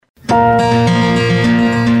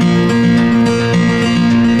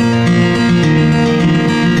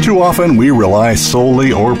often we rely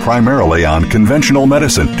solely or primarily on conventional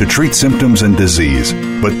medicine to treat symptoms and disease,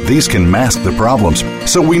 but these can mask the problems,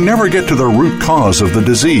 so we never get to the root cause of the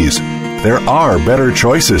disease. There are better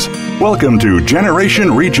choices. Welcome to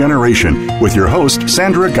Generation Regeneration with your host,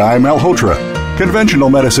 Sandra Guy Malhotra. Conventional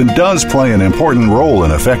medicine does play an important role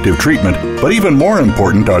in effective treatment, but even more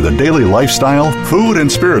important are the daily lifestyle, food, and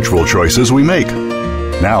spiritual choices we make.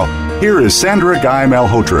 Now, here is Sandra Guy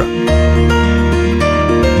Malhotra.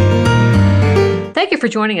 Thank you for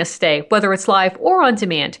joining us today, whether it's live or on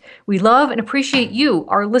demand. We love and appreciate you,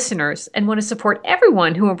 our listeners, and want to support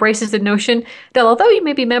everyone who embraces the notion that although you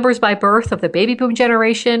may be members by birth of the baby boom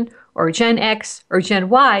generation, or Gen X, or Gen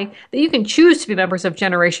Y, that you can choose to be members of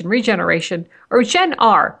Generation Regeneration, or Gen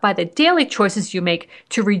R by the daily choices you make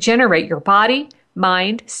to regenerate your body,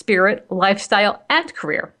 mind, spirit, lifestyle, and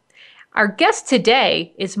career. Our guest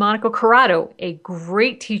today is Monica Corrado, a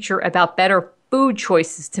great teacher about better food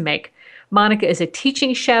choices to make. Monica is a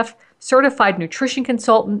teaching chef, certified nutrition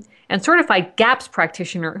consultant, and certified GAPS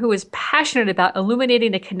practitioner who is passionate about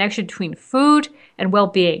illuminating the connection between food and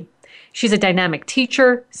well-being. She's a dynamic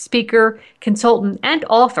teacher, speaker, consultant, and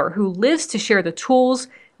author who lives to share the tools,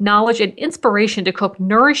 knowledge, and inspiration to cook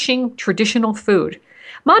nourishing traditional food.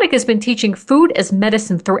 Monica has been teaching food as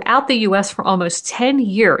medicine throughout the U.S. for almost 10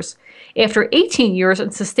 years. After 18 years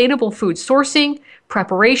in sustainable food sourcing,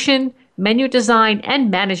 preparation, menu design, and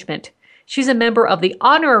management. She's a member of the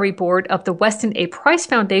honorary board of the Weston A. Price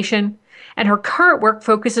Foundation, and her current work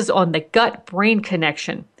focuses on the gut-brain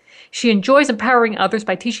connection. She enjoys empowering others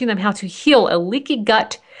by teaching them how to heal a leaky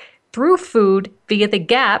gut through food via the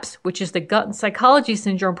GAPS, which is the Gut and Psychology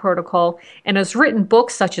Syndrome Protocol, and has written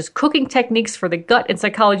books such as Cooking Techniques for the Gut and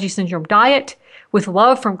Psychology Syndrome Diet, With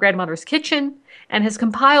Love from Grandmother's Kitchen, and has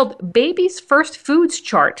compiled Baby's First Foods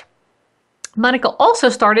Chart. Monica also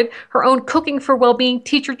started her own Cooking for Wellbeing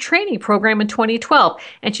teacher training program in 2012,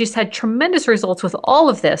 and she's had tremendous results with all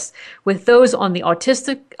of this, with those on the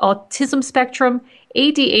autism spectrum,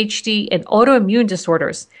 ADHD, and autoimmune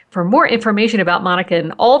disorders. For more information about Monica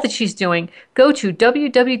and all that she's doing, go to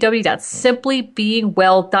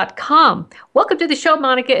www.simplybeingwell.com. Welcome to the show,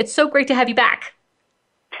 Monica. It's so great to have you back.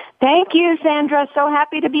 Thank you, Sandra. So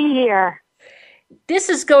happy to be here. This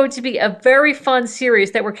is going to be a very fun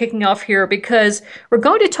series that we're kicking off here because we're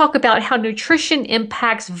going to talk about how nutrition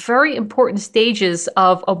impacts very important stages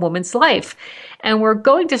of a woman's life. And we're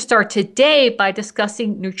going to start today by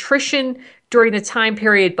discussing nutrition during the time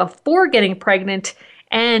period before getting pregnant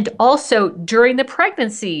and also during the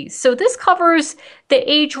pregnancy. So this covers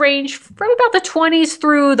the age range from about the 20s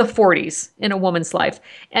through the 40s in a woman's life.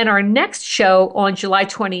 And our next show on July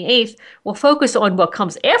 28th will focus on what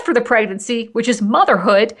comes after the pregnancy, which is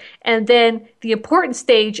motherhood, and then the important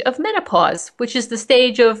stage of menopause, which is the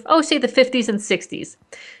stage of, say the 50s and 60s.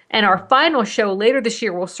 And our final show later this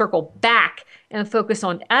year will circle back and focus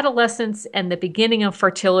on adolescence and the beginning of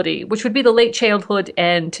fertility, which would be the late childhood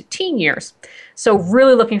and teen years. So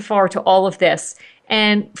really looking forward to all of this.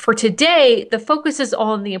 And for today, the focus is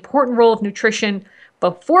on the important role of nutrition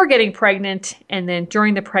before getting pregnant and then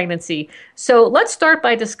during the pregnancy. So let's start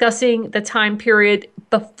by discussing the time period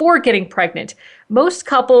before getting pregnant. Most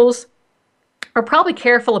couples are probably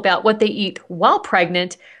careful about what they eat while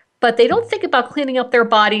pregnant, but they don't think about cleaning up their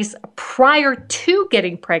bodies prior to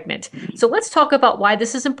getting pregnant. So let's talk about why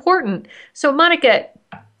this is important. So Monica,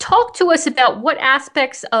 talk to us about what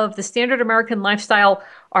aspects of the standard American lifestyle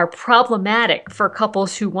are problematic for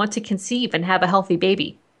couples who want to conceive and have a healthy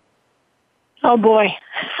baby. Oh boy.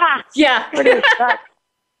 Ha! Yeah. Where do we start?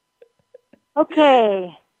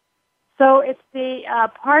 Okay. So it's the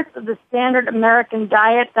parts of the standard American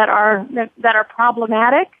diet that are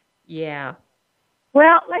problematic. Yeah.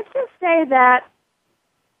 Well, let's just say that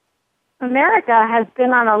America has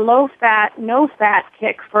been on a low-fat, no-fat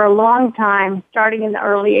kick for a long time, starting in the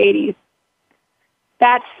early 80s.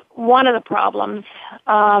 That's one of the problems.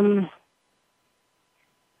 And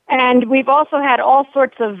we've also had all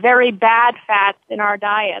sorts of very bad fats in our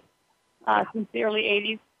diet since the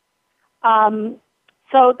early 80s.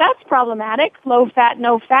 So that's problematic, low-fat,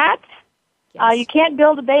 no-fat. Yes. You can't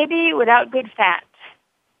build a baby without good fat.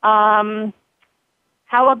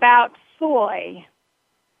 How about soy?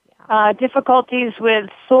 Difficulties with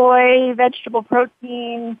soy, vegetable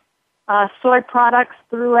protein, soy products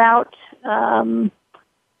throughout the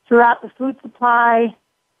food supply,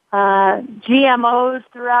 GMOs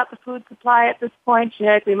throughout the food supply at this point,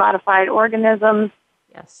 genetically modified organisms.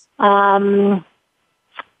 Yes.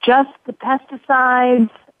 Just the pesticides,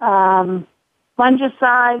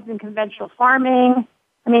 fungicides in conventional farming.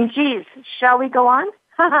 I mean, geez, shall we go on?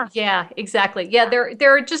 Yeah, exactly. Yeah,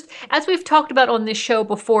 there are just, as we've talked about on this show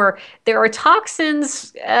before, there are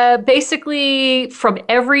toxins basically from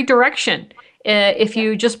every direction if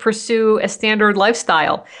you just pursue a standard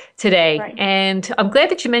lifestyle today. Right. And I'm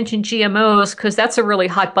glad that you mentioned GMOs because that's a really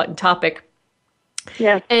hot button topic.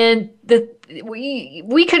 Yes. And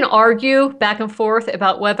we can argue back and forth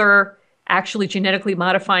about whether actually genetically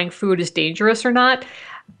modifying food is dangerous or not.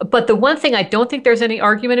 But the one thing I don't think there's any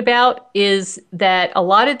argument about is that a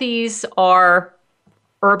lot of these are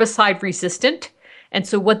herbicide resistant. And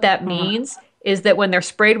so what that means is that when they're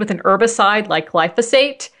sprayed with an herbicide like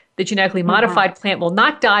glyphosate, the genetically modified plant will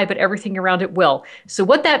not die, but everything around it will. So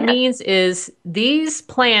what that means is these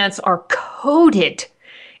plants are coated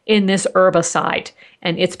in this herbicide.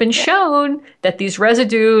 And it's been shown that these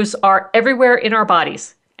residues are everywhere in our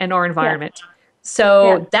bodies and our environment.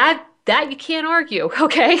 So that you can't argue,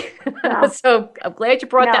 okay? No. So I'm glad you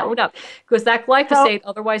brought that one up because that glyphosate,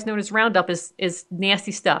 otherwise known as Roundup, is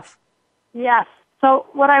nasty stuff. Yes. So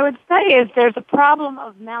what I would say is there's a problem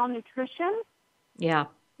of malnutrition,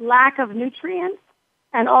 lack of nutrients,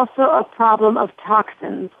 and also a problem of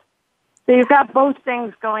toxins. So you've got both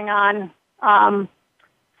things going on.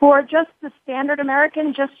 For just the standard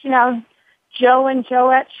American, just, Joe and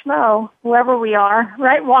Joette Schmo, whoever we are,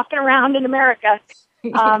 right, walking around in America.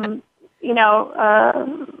 So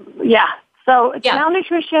it's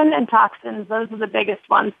malnutrition and toxins. Those are the biggest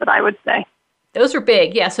ones that I would say. Those are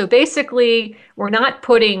big, yeah. So basically, we're not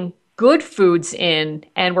putting good foods in,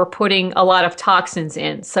 and we're putting a lot of toxins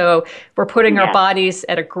in. So we're putting our bodies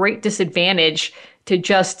at a great disadvantage to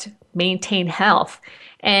just maintain health.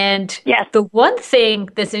 And the one thing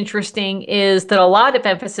that's interesting is that a lot of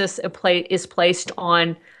emphasis is placed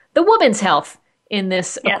on the woman's health in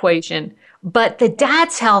this equation. But the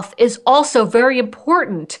dad's health is also very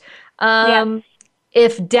important.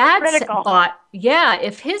 If dad's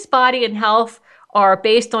if his body and health are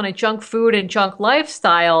based on a junk food and junk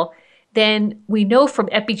lifestyle, then we know from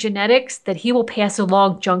epigenetics that he will pass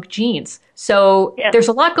along junk genes. So there's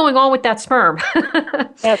a lot going on with that sperm.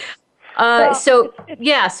 So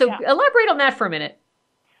elaborate on that for a minute.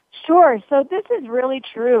 Sure. So this is really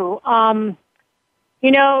true.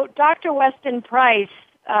 Dr. Weston Price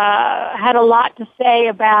had a lot to say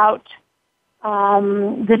about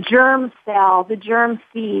the germ cell, the germ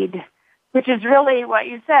seed, which is really what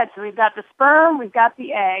you said. So we've got the sperm, we've got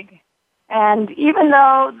the egg, and even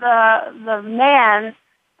though the man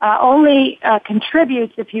only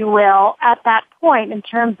contributes, if you will, at that point in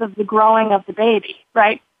terms of the growing of the baby,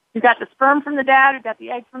 right? You've got the sperm from the dad, you've got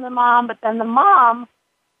the egg from the mom, but then the mom,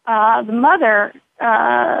 the mother,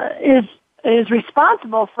 is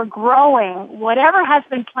responsible for growing whatever has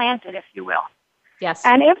been planted, if you will. Yes.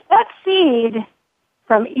 And if that seed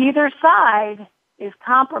from either side is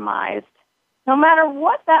compromised, no matter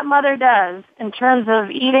what that mother does in terms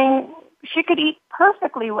of eating, she could eat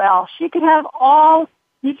perfectly well. She could have all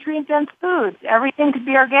nutrient-dense foods. Everything could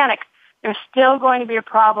be organic. There's still going to be a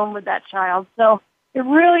problem with that child. So it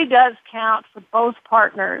really does count for both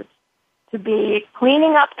partners to be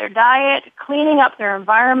cleaning up their diet, cleaning up their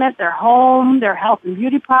environment, their home, their health and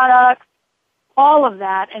beauty products, all of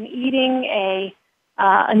that, and eating a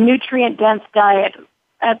nutrient-dense diet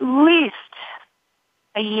at least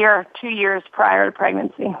a year, 2 years prior to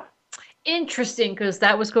pregnancy. Interesting, because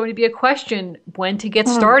that was going to be a question, when to get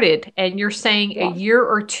started. And you're saying a year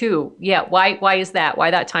or two. Yeah, why is that?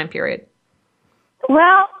 Why that time period?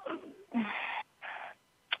 Well,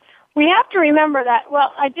 we have to remember that,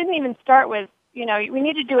 I didn't even start with, we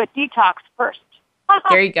need to do a detox first.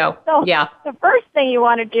 There you go. So the first thing you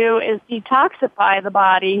want to do is detoxify the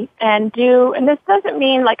body and this doesn't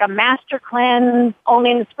mean like a master cleanse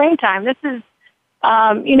only in the springtime. This is,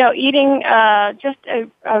 eating just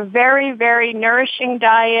a very, very nourishing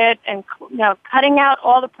diet and, cutting out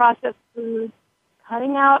all the processed foods,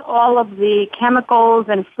 cutting out all of the chemicals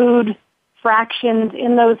and food fractions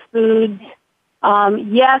in those foods.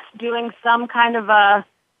 Doing some kind of a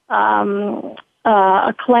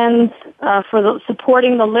cleanse for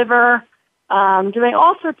supporting the liver, doing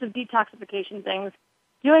all sorts of detoxification things,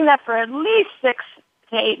 doing that for at least 6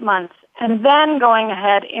 to 8 months, and then going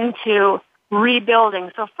ahead into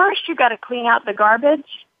rebuilding. So first you've got to clean out the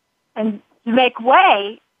garbage and make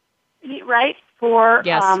way, right, for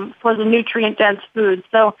the nutrient-dense food.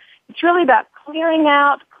 So it's really about cleaning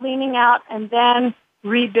out, and then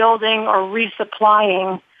rebuilding or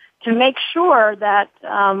resupplying to make sure that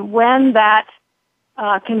when that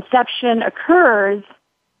conception occurs,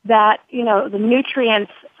 that the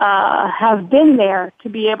nutrients have been there to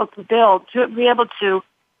be able to build, to be able to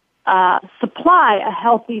supply a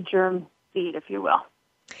healthy germ seed, if you will.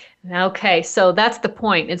 Okay, so that's the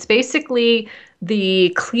point. It's basically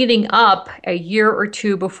the cleaning up a year or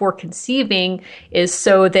two before conceiving is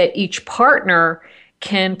so that each partner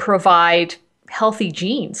can provide healthy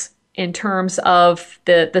genes in terms of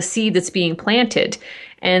the seed that's being planted.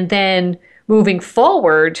 And then moving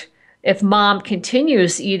forward, if mom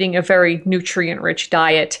continues eating a very nutrient-rich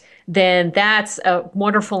diet, then that's a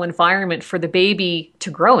wonderful environment for the baby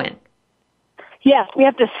to grow in. Yes, we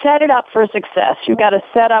have to set it up for success. You've got to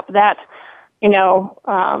set up that,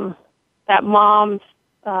 that mom's,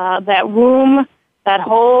 that womb, that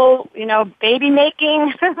whole, baby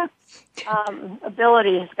making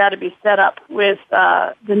ability has got to be set up with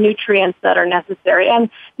the nutrients that are necessary. And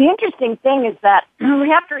the interesting thing is that we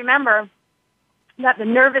have to remember that the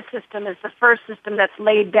nervous system is the first system that's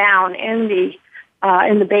laid down in the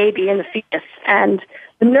baby, in the fetus. And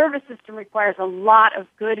the nervous system requires a lot of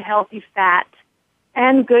good, healthy fat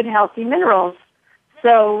and good, healthy minerals.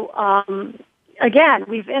 So, again,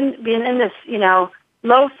 we've been in this,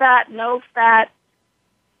 low fat, no fat,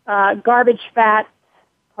 garbage fat,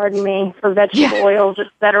 pardon me, for vegetable oils, et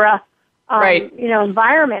cetera, right.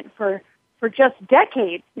 Environment for just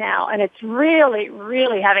decades now. And it's really,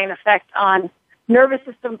 really having an effect on nervous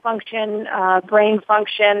system function, brain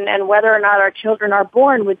function, and whether or not our children are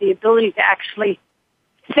born with the ability to actually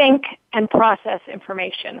think and process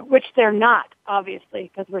information, which they're not, obviously,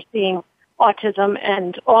 because we're seeing autism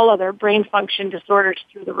and all other brain function disorders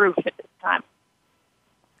through the roof at this time.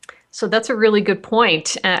 So that's a really good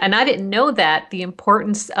point. And I didn't know that, the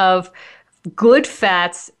importance of good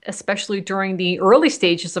fats, especially during the early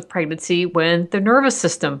stages of pregnancy when the nervous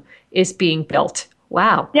system is being built.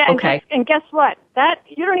 Wow. Yeah, okay. And guess what?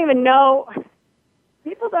 You don't even know,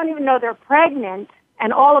 people don't even know they're pregnant,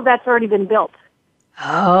 and all of that's already been built.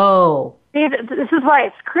 Oh. See, this is why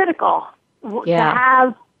it's critical to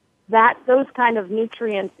have those kind of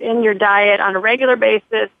nutrients in your diet on a regular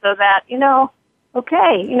basis so that,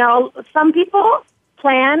 some people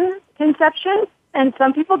plan conception and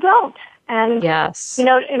some people don't. And, yes. in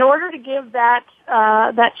order to give that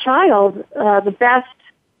child the best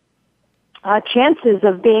chances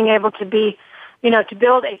of being able to be, to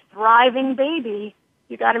build a thriving baby,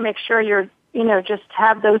 you got to make sure you're, just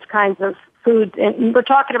have those kinds of foods. And we're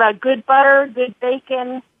talking about good butter, good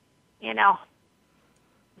bacon,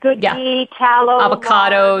 good ghee, tallow,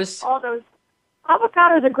 avocados. All those.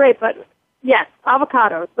 Avocados are great, but yes,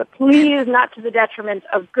 avocados, but please not to the detriment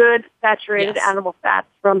of good saturated animal fats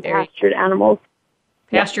from pastured animals.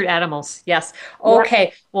 Pastured animals, yes.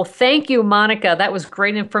 Okay, well, thank you, Monica. That was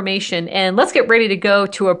great information. And let's get ready to go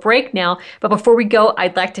to a break now. But before we go,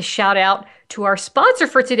 I'd like to shout out to our sponsor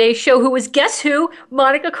for today's show, who is, guess who?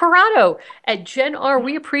 Monica Corrado. At Gen R,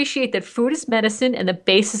 we appreciate that food is medicine and the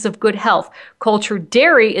basis of good health. Cultured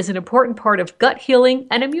dairy is an important part of gut healing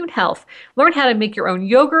and immune health. Learn how to make your own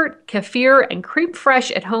yogurt, kefir, and creme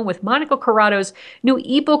fraiche at home with Monica Corrado's new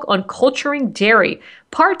ebook on culturing dairy.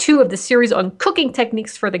 Part 2 of the series on cooking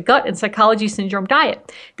techniques for the gut and psychology syndrome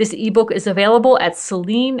diet. This ebook is available at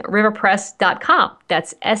SeleneRiverpress.com.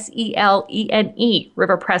 That's SELENE,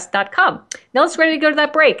 riverpress.com. Now let's ready to go to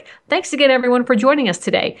that break. Thanks again, everyone, for joining us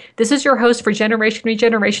today. This is your host for Generation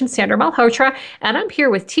Regeneration, Sandra Malhotra, and I'm here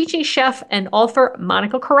with teaching chef and author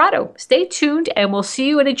Monica Corrado. Stay tuned, and we'll see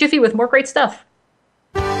you in a jiffy with more great stuff.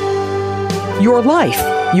 Your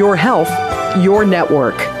life, your health, your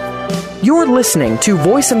network. You're listening to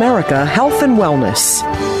Voice America Health and Wellness.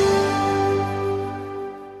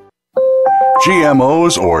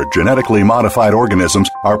 GMOs, or genetically modified organisms,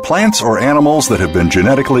 are plants or animals that have been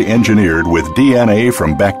genetically engineered with DNA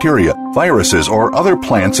from bacteria, viruses, or other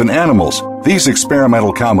plants and animals. These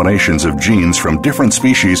experimental combinations of genes from different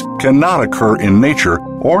species cannot occur in nature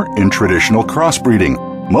or in traditional crossbreeding.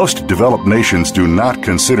 Most developed nations do not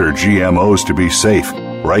consider GMOs to be safe.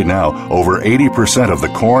 Right now, over 80% of the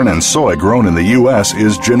corn and soy grown in the U.S.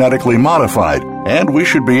 is genetically modified, and we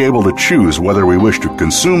should be able to choose whether we wish to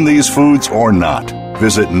consume these foods or not.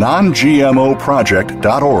 Visit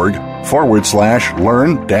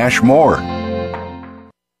nongmoproject.org/learn-more.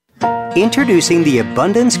 Introducing the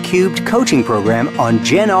Abundance Cubed coaching program on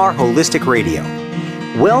Gen R Holistic Radio.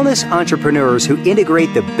 Wellness entrepreneurs who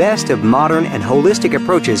integrate the best of modern and holistic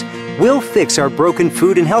approaches will fix our broken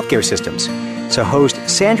food and healthcare systems. So host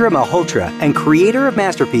Sandra Malhotra and creator of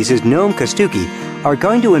masterpieces Noam Kostuki are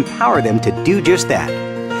going to empower them to do just that.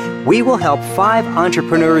 We will help 5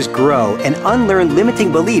 entrepreneurs grow and unlearn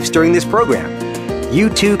limiting beliefs during this program. You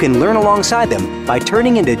too can learn alongside them by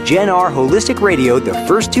turning into Gen R Holistic Radio the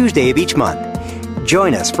first Tuesday of each month.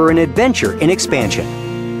 Join us for an adventure in expansion.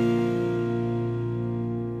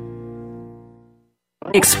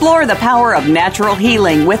 Explore the power of natural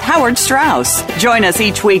healing with Howard Strauss. Join us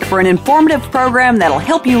each week for an informative program that'll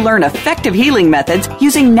help you learn effective healing methods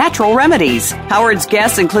using natural remedies. Howard's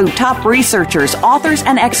guests include top researchers, authors,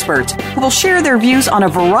 and experts who will share their views on a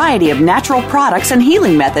variety of natural products and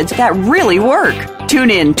healing methods that really work.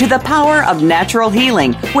 Tune in to The Power of Natural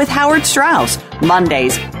Healing with Howard Strauss,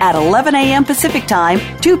 Mondays at 11 a.m. Pacific Time,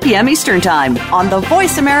 2 p.m. Eastern Time on the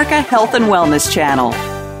Voice America Health and Wellness Channel.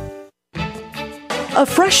 A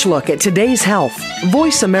fresh look at today's health.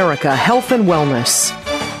 Voice America Health and Wellness.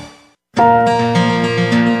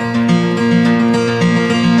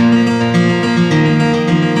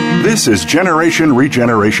 This is Generation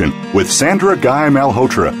Regeneration with Sandra Guy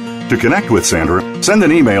Malhotra. To connect with Sandra, send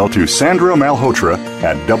an email to Sandra Malhotra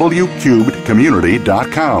at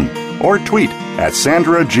wcubedcommunity.com or tweet at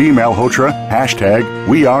Sandra G. Malhotra,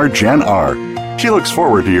 #WeAreGenR. She looks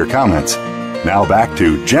forward to your comments. Now back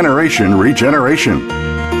to Generation Regeneration.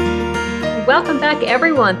 Welcome back,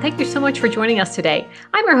 everyone. Thank you so much for joining us today.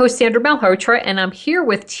 I'm your host, Sandra Malhotra, and I'm here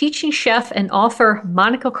with teaching chef and author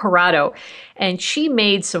Monica Corrado. And she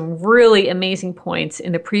made some really amazing points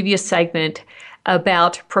in the previous segment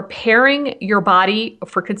about preparing your body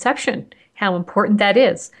for conception, how important that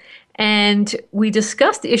is. And we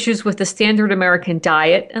discussed issues with the standard American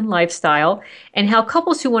diet and lifestyle, and how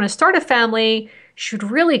couples who want to start a family should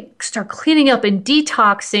really start cleaning up and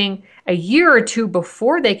detoxing a year or two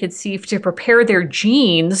before they conceive to prepare their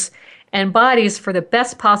genes and bodies for the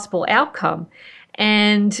best possible outcome.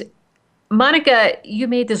 And Monica, you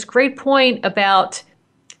made this great point about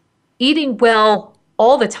eating well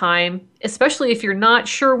all the time, especially if you're not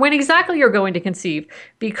sure when exactly you're going to conceive,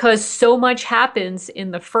 because so much happens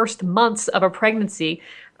in the first months of a pregnancy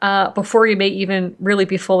before you may even really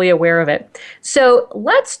be fully aware of it. So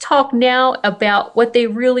let's talk now about what they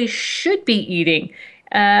really should be eating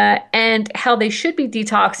and how they should be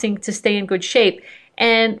detoxing to stay in good shape.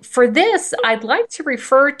 And for this, I'd like to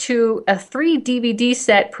refer to a 3 DVD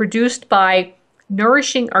set produced by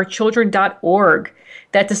nourishingourchildren.org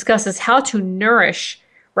that discusses how to nourish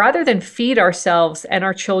rather than feed ourselves and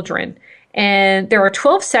our children. And there are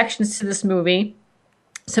 12 sections to this movie,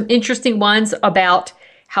 some interesting ones about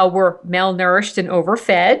how we're malnourished and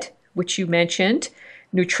overfed, which you mentioned,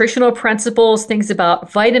 nutritional principles, things about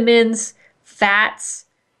vitamins, fats,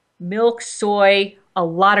 milk, soy, a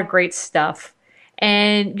lot of great stuff.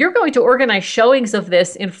 And you're going to organize showings of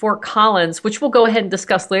this in Fort Collins, which we'll go ahead and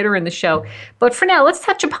discuss later in the show. But for now, let's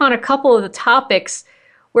touch upon a couple of the topics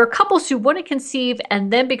where couples who want to conceive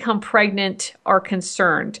and then become pregnant are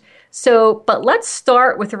concerned. But let's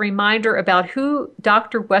start with a reminder about who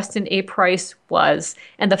Dr. Weston A. Price was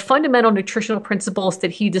and the fundamental nutritional principles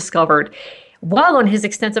that he discovered while on his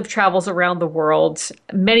extensive travels around the world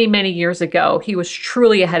many, many years ago. He was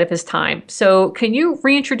truly ahead of his time. So can you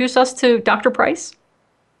reintroduce us to Dr. Price?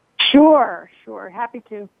 Sure. Happy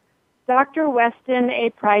to. Dr. Weston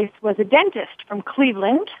A. Price was a dentist from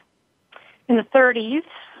Cleveland in the 30s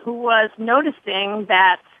who was noticing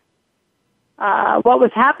that what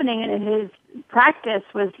was happening in his practice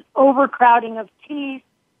was overcrowding of teeth,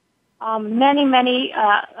 many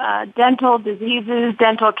dental diseases,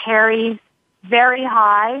 dental caries, very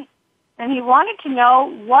high. And he wanted to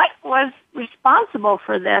know what was responsible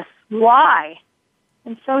for this, why.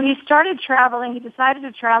 And so he started traveling. He decided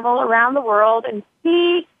to travel around the world, and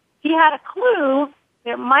he had a clue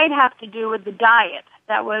that it might have to do with the diet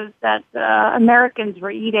that Americans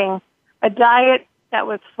were eating, a diet that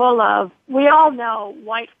was full of, we all know,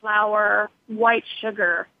 white flour, white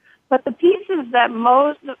sugar. But the piece that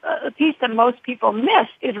most people miss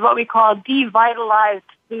is what we call devitalized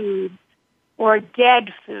foods or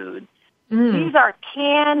dead foods. These are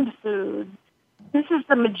canned foods. This is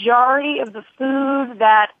the majority of the food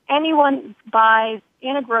that anyone buys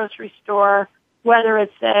in a grocery store, whether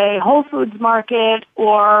it's a Whole Foods market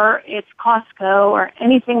or it's Costco or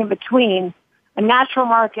anything in between, a natural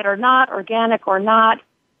market or not, organic or not.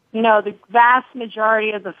 You know, the vast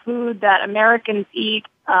majority of the food that Americans eat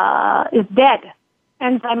is dead,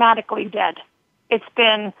 enzymatically dead. It's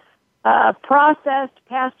been processed,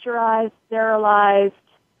 pasteurized, sterilized,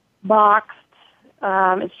 boxed.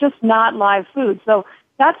 It's just not live food. So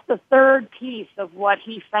that's the third piece of what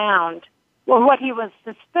he found, or what he was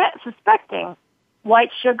suspecting.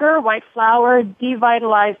 White sugar, white flour,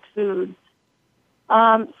 devitalized foods.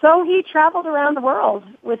 So he traveled around the world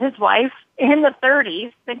with his wife in the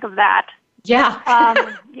 30s. Think of that. Yeah.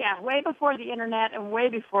 Way before the internet and way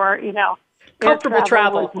before, comfortable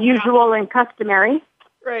travel was usual and customary.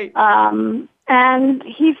 Right. And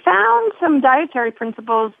he found some dietary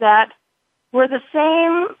principles that were the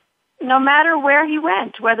same no matter where he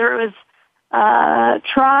went, whether it was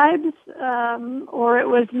tribes, or it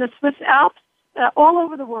was in the Swiss Alps, all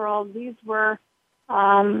over the world. These were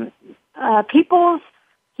peoples.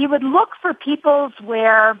 He would look for peoples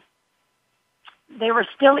where they were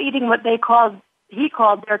still eating what he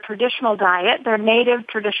called their traditional diet, their native,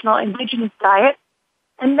 traditional, indigenous diet.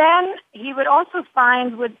 And then he would also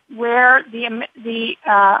find where the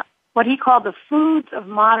what he called the foods of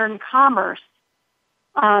modern commerce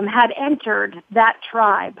had entered that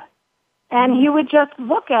tribe. And he would just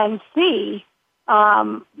look and see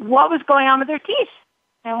what was going on with their teeth.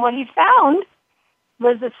 And what he found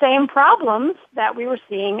was the same problems that we were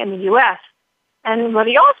seeing in the U.S. And what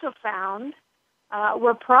he also found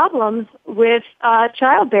were problems with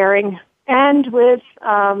childbearing and with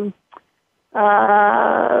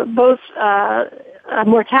both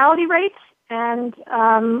mortality rates and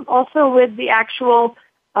also with the actual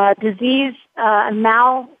disease and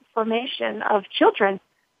malformation of children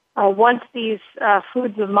once these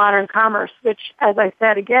foods of modern commerce, which, as I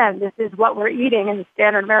said again, this is what we're eating in the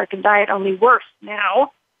standard American diet, only worse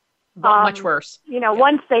now. Much worse.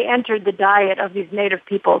 Once they entered the diet of these native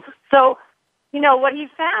peoples. So, what he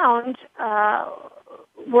found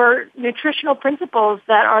were nutritional principles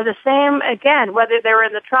that are the same, again, whether they were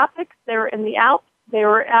in the tropics, they were in the Alps, they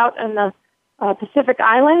were out in the Pacific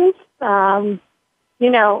Islands.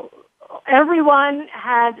 Everyone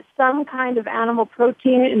had some kind of animal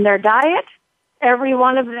protein in their diet. Every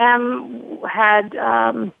one of them had,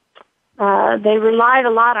 they relied a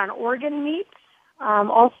lot on organ meats.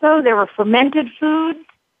 Also, there were fermented foods.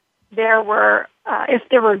 There were, if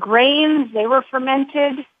there were grains, they were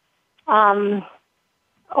fermented. All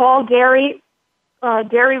dairy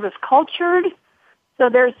was cultured. So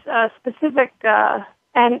there's specific,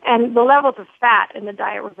 and the levels of fat in the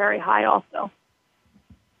diet were very high also.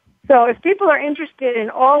 So if people are interested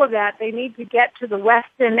in all of that, they need to get to the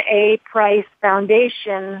Weston A. Price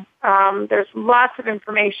Foundation. There's lots of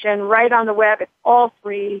information right on the web. It's all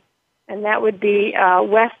free, and that would be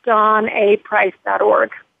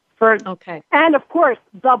westonaprice.org. Okay. And, of course,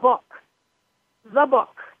 the book,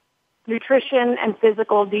 Nutrition and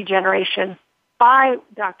Physical Degeneration by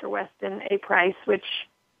Dr. Weston A. Price, which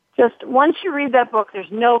just once you read that book,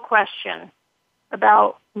 there's no question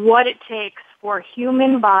about what it takes for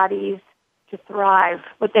human bodies to thrive,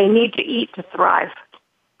 what they need to eat to thrive.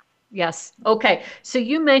 Yes. Okay. So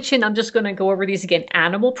you mentioned, I'm just going to go over these again,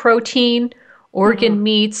 animal protein, organ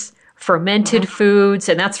meats, fermented foods,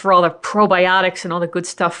 and that's for all the probiotics and all the good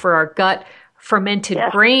stuff for our gut, fermented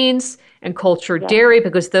grains and cultured dairy,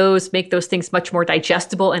 because those make those things much more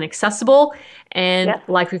digestible and accessible. And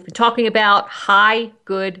like we've been talking about, high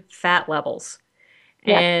good fat levels.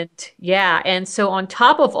 And and so on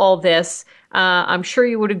top of all this, I'm sure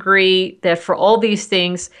you would agree that for all these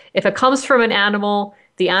things, if it comes from an animal,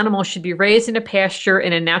 the animal should be raised in a pasture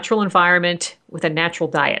in a natural environment with a natural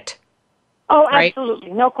diet. Oh, right?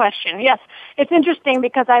 Absolutely. No question. Yes. It's interesting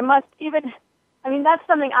because that's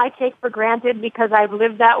something I take for granted because I've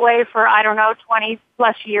lived that way for, 20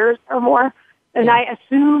 plus years or more. And I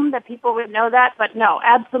assume that people would know that, but no,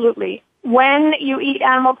 absolutely. When you eat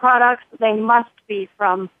animal products, they must be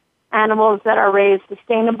from animals that are raised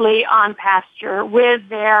sustainably on pasture with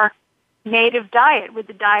their native diet, with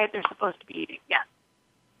the diet they're supposed to be eating.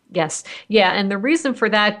 Yes. Yeah. And the reason for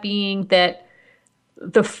that being that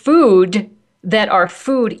the food that our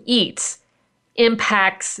food eats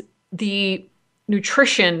impacts the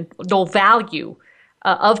nutritional value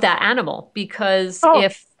of that animal. Because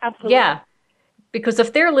because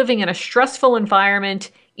if they're living in a stressful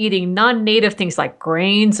environment, eating non-native things like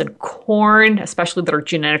grains and corn, especially that are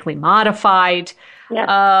genetically modified,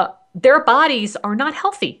 their bodies are not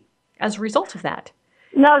healthy as a result of that.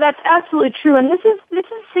 No, that's absolutely true. And this is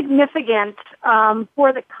significant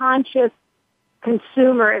for the conscious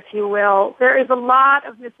consumer, if you will. There is a lot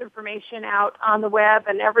of misinformation out on the web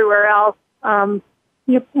and everywhere else.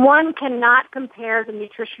 One cannot compare the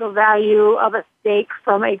nutritional value of a steak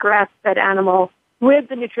from a grass-fed animal with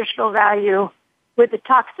the nutritional value, with the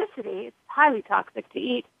toxicity. It's highly toxic to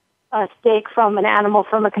eat a steak from an animal,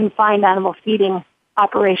 from a confined animal feeding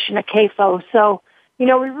operation, a CAFO. So, we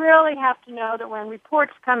really have to know that when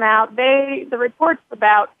reports come out, the reports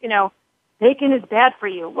about, bacon is bad for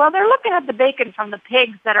you. Well, they're looking at the bacon from the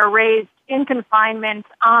pigs that are raised in confinement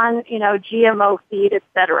on, GMO feed, et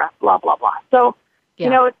cetera, blah, blah, blah. So,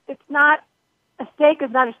 it's not, a steak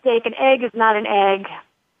is not a steak, an egg is not an egg.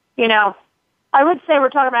 I would say we're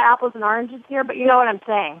talking about apples and oranges here, but you know what I'm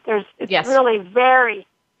saying. It's really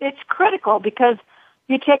it's critical because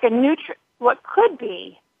you take what could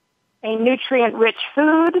be a nutrient-rich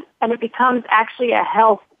food, and it becomes actually a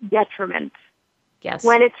health detriment. Yes.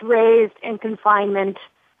 when it's raised in confinement,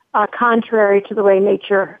 contrary to the way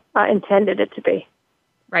nature intended it to be.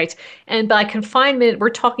 Right. And by confinement, we're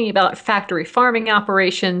talking about factory farming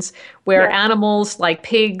operations where animals like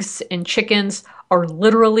pigs and chickens are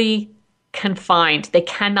literally confined. They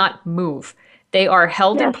cannot move. They are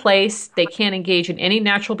held in place. They can't engage in any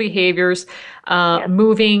natural behaviors,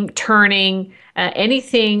 moving, turning,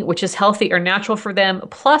 anything which is healthy or natural for them.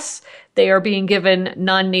 Plus, they are being given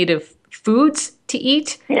non-native foods to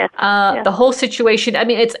eat. The whole situation, I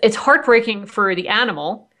mean, it's heartbreaking for the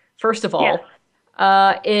animal, first of all.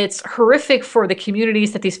 It's horrific for the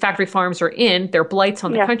communities that these factory farms are in. They're blights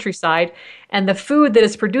on the countryside. And the food that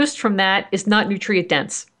is produced from that is not nutrient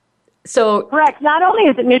dense. So correct. Not only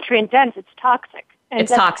is it nutrient dense, it's toxic. And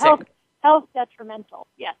it's toxic. Health detrimental,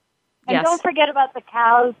 yes. And don't forget about the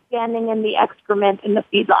cows standing in the excrement in the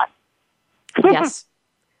feedlot. Yes.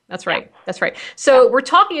 That's right. That's right. So we're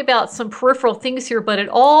talking about some peripheral things here, but it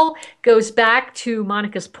all goes back to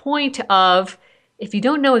Monica's point of if you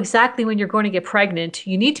don't know exactly when you're going to get pregnant,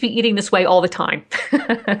 you need to be eating this way all the time.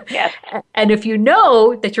 Yes. And if you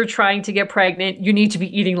know that you're trying to get pregnant, you need to be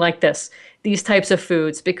eating like this, these types of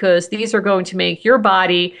foods, because these are going to make your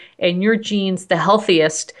body and your genes the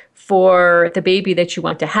healthiest for the baby that you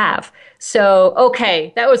want to have. So,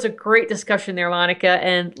 okay, that was a great discussion there, Monica.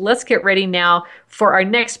 And let's get ready now for our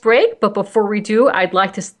next break. But before we do, I'd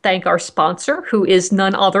like to thank our sponsor, who is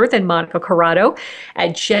none other than Monica Corrado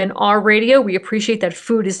at Gen R Radio. We appreciate that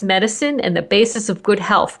food is medicine and the basis of good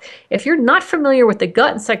health. If you're not familiar with the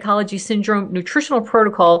Gut and Psychology Syndrome Nutritional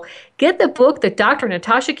Protocol, get the book that Dr.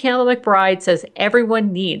 Natasha Campbell McBride says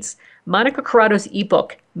everyone needs. Monica Corrado's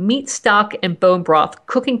ebook, Meat, Stock, and Bone Broth,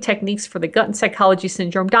 Cooking Techniques for the Gut and Psychology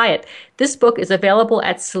Syndrome Diet. This book is available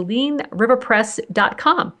at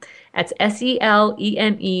SeleneRiverpress.com. That's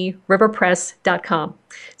SELENE Riverpress.com.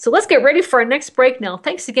 So let's get ready for our next break now.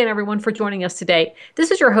 Thanks again, everyone, for joining us today. This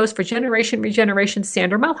is your host for Generation Regeneration,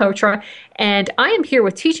 Sandra Malhotra, and I am here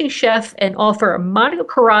with teaching chef and author Monica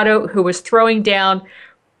Corrado, who is throwing down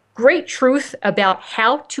great truth about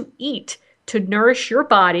how to eat to nourish your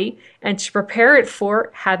body and to prepare it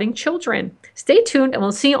for having children. Stay tuned, and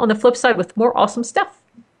we'll see you on the flip side with more awesome stuff.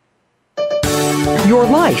 Your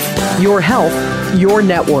life, your health, your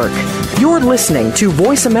network. You're listening to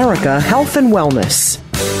Voice America Health and Wellness.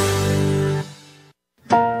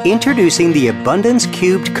 Introducing the Abundance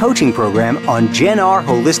Cubed coaching program on Gen R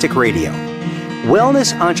Holistic Radio.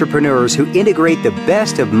 Wellness entrepreneurs who integrate the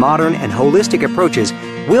best of modern and holistic approaches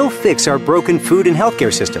will fix our broken food and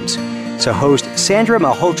healthcare systems. So host Sandra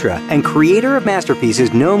Malhotra and creator of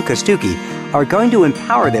masterpieces Noam Kostuki are going to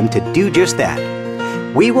empower them to do just that.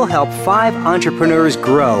 We will help 5 entrepreneurs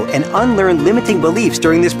grow and unlearn limiting beliefs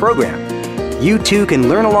during this program. You too can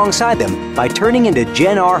learn alongside them by turning into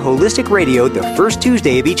Gen R Holistic Radio the first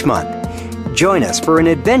Tuesday of each month. Join us for an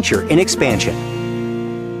adventure in expansion.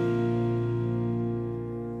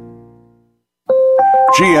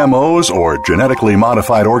 GMOs, or genetically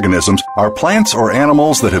modified organisms, are plants or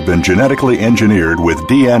animals that have been genetically engineered with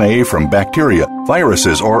DNA from bacteria,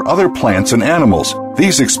 viruses, or other plants and animals.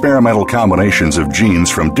 These experimental combinations of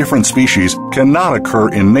genes from different species cannot occur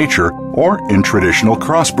in nature or in traditional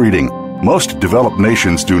crossbreeding. Most developed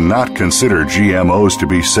nations do not consider GMOs to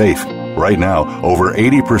be safe. Right now, over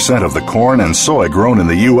 80% of the corn and soy grown in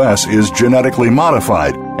the U.S. is genetically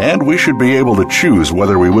modified, and we should be able to choose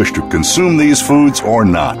whether we wish to consume these foods or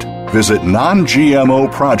not. Visit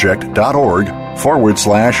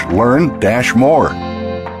nongmoproject.org/learn-more.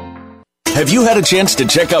 Have you had a chance to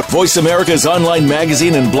check out Voice America's online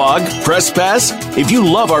magazine and blog, Press Pass? If you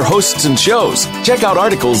love our hosts and shows, check out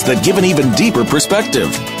articles that give an even deeper perspective.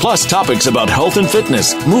 Plus topics about health and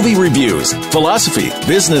fitness, movie reviews, philosophy,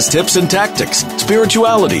 business tips and tactics,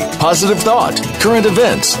 spirituality, positive thought, current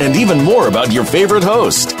events, and even more about your favorite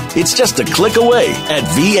host. It's just a click away at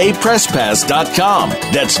vapresspass.com.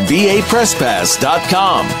 That's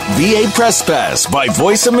vapresspass.com. VA Press Pass by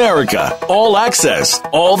Voice America. All access,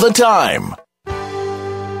 all the time.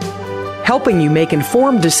 Helping you make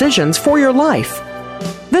informed decisions for your life.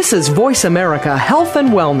 This is Voice America Health and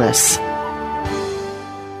Wellness.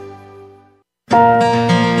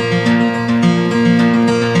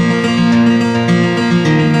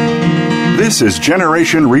 This is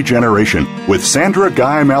Generation Regeneration with Sandra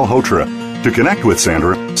Guy Malhotra. To connect with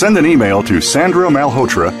Sandra, send an email to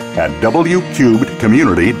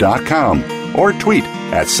sandramalhotra@wcubedcommunity.com or tweet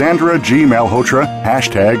at Sandra G. Malhotra,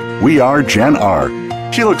 #WeAreGenR.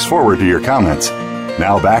 She looks forward to your comments.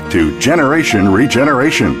 Now back to Generation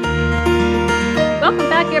Regeneration. Welcome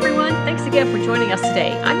back, everyone. Thanks again for joining us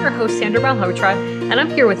today. I'm your host, Sandra Malhotra, and I'm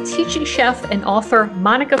here with teaching chef and author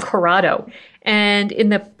Monica Corrado. And in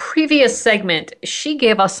the previous segment, she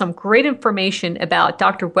gave us some great information about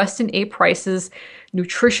Dr. Weston A. Price's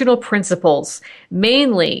nutritional principles,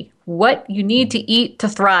 mainly what you need to eat to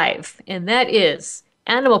thrive. And that is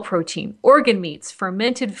animal protein, organ meats,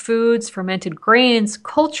 fermented foods, fermented grains,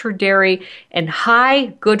 cultured dairy, and high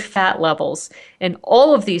good fat levels. And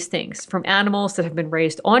all of these things from animals that have been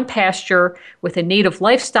raised on pasture with a native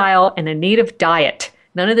lifestyle and a native diet.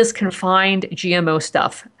 None of this confined GMO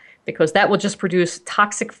stuff, because that will just produce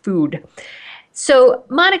toxic food. So,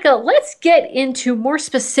 Monica, let's get into more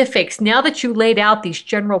specifics. Now that you laid out these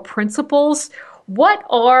general principles, what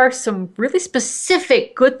are some really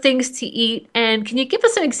specific good things to eat? And can you give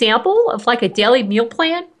us an example of like a daily meal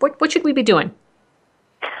plan? What should we be doing?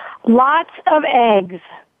 Lots of eggs.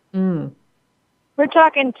 We're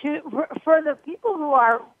talking for the people who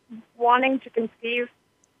are wanting to conceive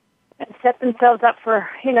and set themselves up for,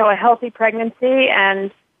 a healthy pregnancy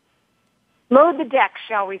and load the deck,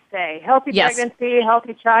 shall we say. Healthy pregnancy,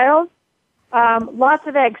 healthy child. Lots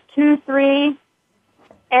of eggs, 2-3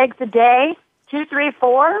 eggs a day,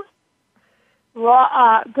 2-3-4.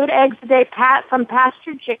 Raw, good eggs a day, some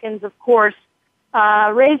pastured chickens, of course.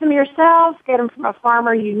 Raise them yourself, get them from a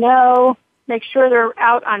farmer you know. Make sure they're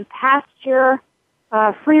out on pasture.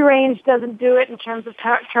 Free range doesn't do it in terms of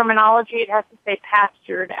terminology. It has to say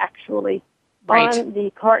pastured, actually, on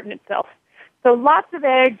the carton itself. So lots of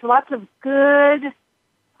eggs, lots of good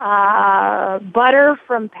butter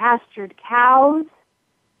from pastured cows,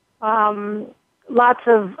 lots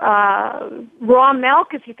of raw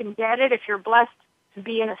milk if you can get it, if you're blessed to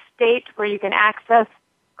be in a state where you can access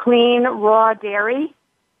clean, raw dairy.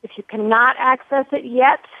 If you cannot access it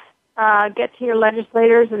yet, get to your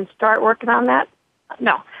legislators and start working on that.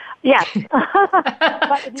 No. Yes.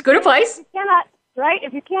 It's good advice.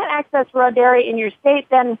 If you can't access raw dairy in your state,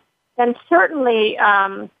 then certainly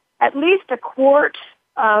at least a quart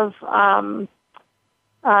of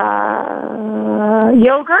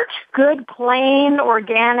yogurt, good, plain,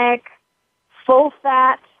 organic,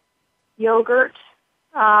 full-fat yogurt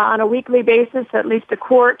on a weekly basis, at least a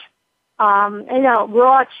quart.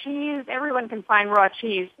 Raw cheese. Everyone can find raw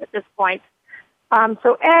cheese at this point.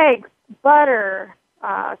 So eggs, butter,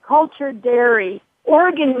 cultured dairy,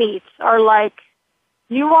 organ meats are like,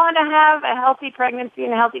 you want to have a healthy pregnancy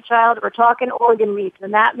and a healthy child, we're talking organ meats,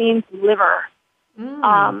 and that means liver.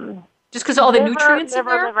 Just because all the nutrients in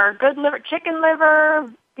there? Liver, good liver, chicken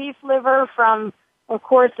liver, beef liver from, of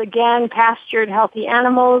course, again, pastured, healthy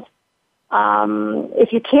animals.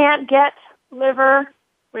 If you can't get liver,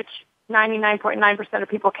 which 99.9% of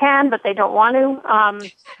people can, but they don't want to,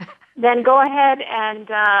 then go ahead and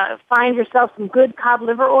find yourself some good cod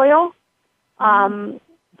liver oil.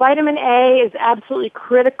 Vitamin A is absolutely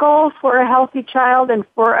critical for a healthy child and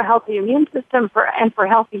for a healthy immune system and for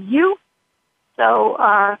healthy you. So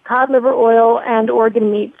cod liver oil and organ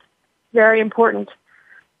meats, very important.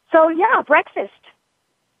 So, breakfast.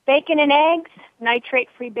 Bacon and eggs,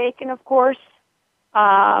 nitrate-free bacon, of course,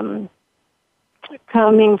 coming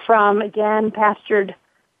from, again, pastured,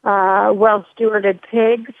 well-stewarded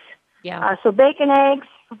pigs. So bacon, eggs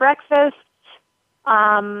for breakfast.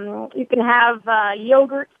 You can have a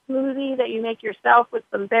yogurt smoothie that you make yourself with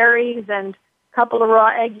some berries and a couple of raw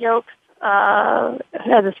egg yolks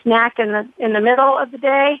as a snack in the middle of the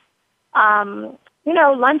day.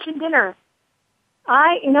 Lunch and dinner.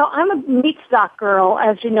 I'm a meat stock girl,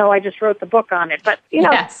 as you know. I just wrote the book on it. But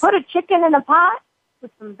put a chicken in a pot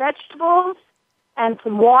with some vegetables and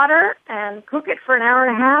some water and cook it for an hour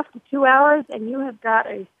and a half to 2 hours, and you have got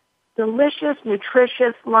a delicious,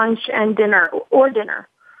 nutritious lunch and dinner.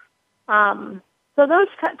 So those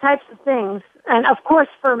types of things. And, of course,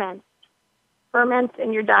 ferments. Ferments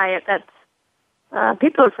in your diet. That's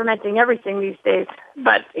people are fermenting everything these days.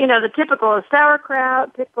 But, the typical is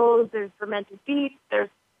sauerkraut, pickles, there's fermented beets, there's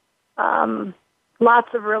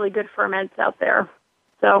lots of really good ferments out there.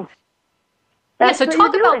 So that's so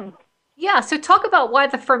talk about why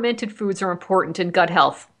the fermented foods are important in gut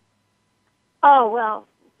health. Oh, well,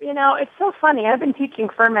 it's so funny. I've been teaching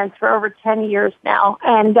ferments for over 10 years now,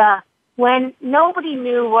 and when nobody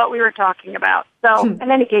knew what we were talking about. So,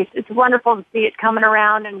 in any case, it's wonderful to see it coming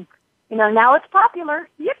around, and, now it's popular.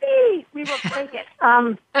 Yippee! We will take it.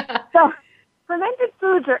 So, fermented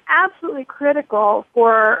foods are absolutely critical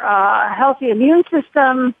for a healthy immune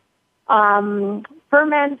system.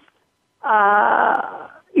 Ferments,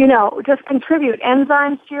 just contribute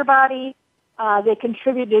enzymes to your body. They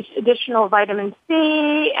contribute additional vitamin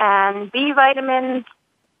C and B vitamins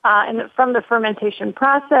from the fermentation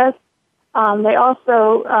process. They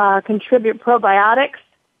also contribute probiotics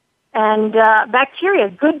and bacteria,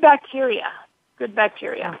 good bacteria.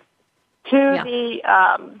 to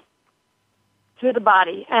the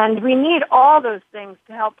body. And we need all those things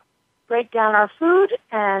to help break down our food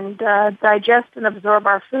and digest and absorb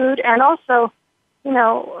our food. And also, we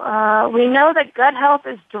know that gut health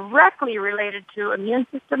is directly related to immune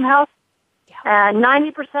system health. And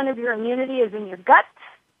 90% of your immunity is in your gut,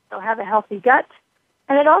 so have a healthy gut.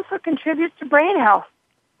 And it also contributes to brain health,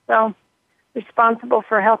 so responsible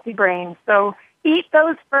for a healthy brain. So eat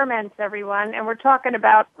those ferments, everyone, and we're talking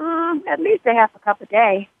about at least a half a cup a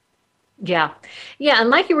day. Yeah. Yeah, and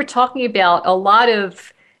like you were talking about, a lot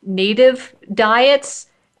of native diets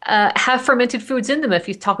have fermented foods in them. If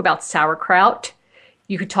you talk about sauerkraut,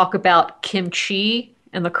 you could talk about kimchi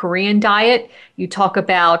in the Korean diet. You talk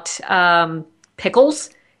about pickles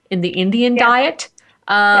in the Indian diet.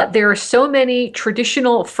 There are so many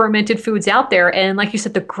traditional fermented foods out there. And like you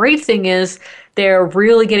said, the great thing is they're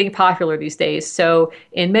really getting popular these days. So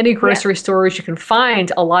in many grocery stores, you can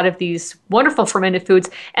find a lot of these wonderful fermented foods.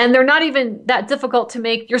 And they're not even that difficult to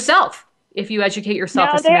make yourself if you educate yourself.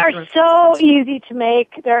 No, they are so easy to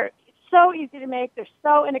make. They're so easy to make. They're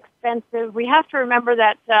so inexpensive. We have to remember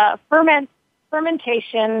that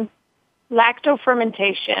fermentation,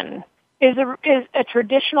 lactofermentation, is a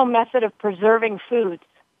traditional method of preserving foods.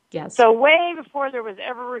 Yes. So way before there was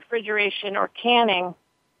ever refrigeration or canning,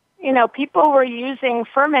 people were using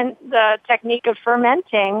the technique of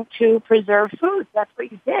fermenting to preserve foods. That's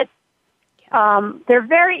what you did. Yeah. They're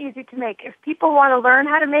very easy to make. If people want to learn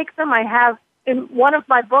how to make them, I have in one of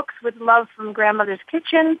my books, With Love from Grandmother's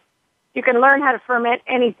Kitchen, you can learn how to ferment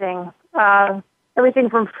anything, everything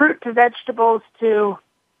from fruit to vegetables to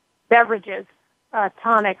beverages.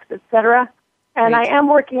 Tonics, etc. And I am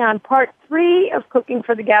working on part 3 of Cooking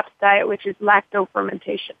for the Gaps diet, which is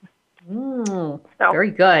lactofermentation.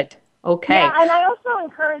 Very good. Okay. Yeah, and I also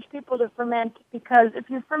encourage people to ferment because if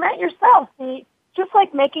you ferment yourself, just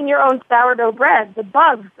like making your own sourdough bread, the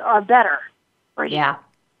bugs are better for you. Yeah.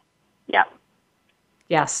 Yeah.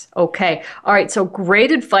 Yes. Okay. All right. So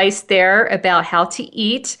great advice there about how to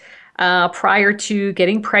eat prior to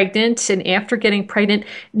getting pregnant and after getting pregnant.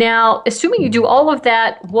 Now, assuming you do all of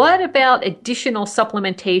that, what about additional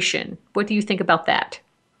supplementation? What do you think about that?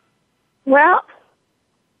 Well,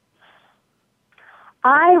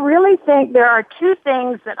 I really think there are 2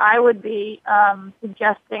 things that I would be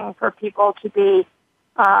suggesting for people to be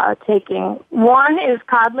taking. One is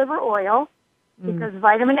cod liver oil, because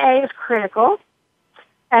vitamin A is critical.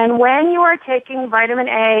 And when you are taking vitamin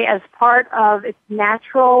A as part of its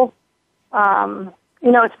natural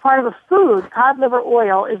it's part of a food. Cod liver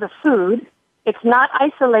oil is a food. It's not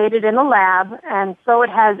isolated in a lab, and so it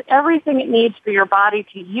has everything it needs for your body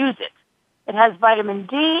to use it. It has vitamin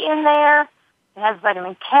D in there. It has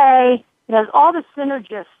vitamin K. It has all the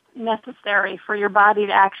synergists necessary for your body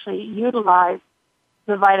to actually utilize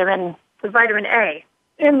the vitamin A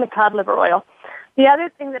in the cod liver oil. The other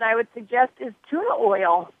thing that I would suggest is tuna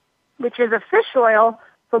oil, which is a fish oil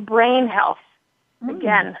for brain health.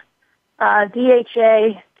 Again,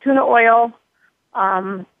 DHA, tuna oil,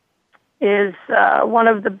 is one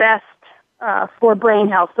of the best for brain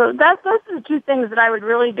health. So those are the 2 things that I would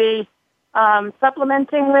really be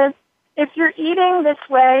supplementing with. If you're eating this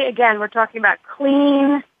way, again, we're talking about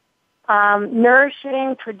clean,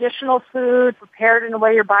 nourishing, traditional food prepared in a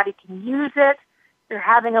way your body can use it. You're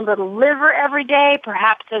having a little liver every day,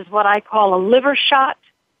 perhaps as what I call a liver shot.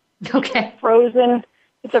 Okay. Frozen.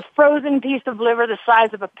 It's a frozen piece of liver the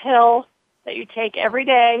size of a pill that you take every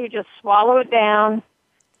day. You just swallow it down.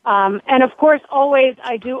 And of course,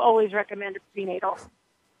 I do always recommend a prenatal,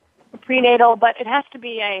 but it has to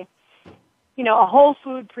be a whole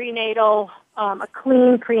food prenatal, a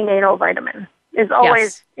clean prenatal vitamin is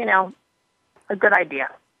always, a good idea.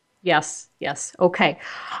 Yes. Yes. Okay.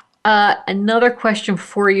 Another question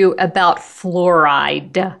for you about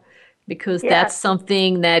fluoride, because that's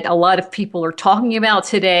something that a lot of people are talking about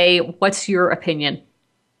today. What's your opinion?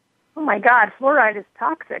 Oh my God, fluoride is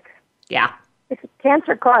toxic. Yeah. It's a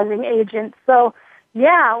cancer-causing agent. So,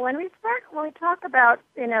 when we talk about,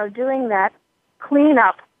 doing that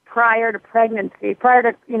cleanup prior to pregnancy, prior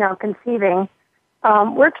to, conceiving,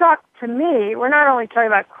 we're not only talking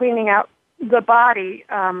about cleaning out the body,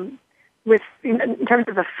 in terms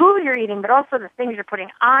of the food you're eating, but also the things you're putting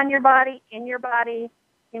on your body, in your body.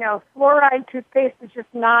 Fluoride toothpaste is just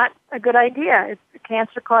not a good idea. It's a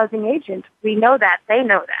cancer-causing agent. We know that. They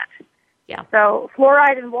know that. Yeah. So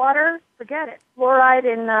fluoride in water, forget it. Fluoride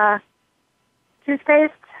in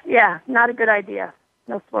toothpaste, not a good idea.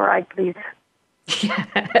 No fluoride, please.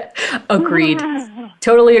 Agreed.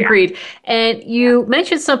 Totally agreed. And you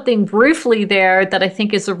mentioned something briefly there that I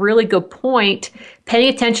think is a really good point. Paying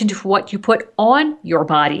attention to what you put on your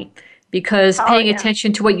body. because paying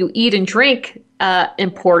attention to what you eat and drink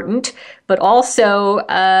important, but also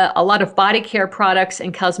a lot of body care products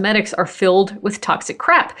and cosmetics are filled with toxic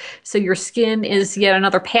crap. So your skin is yet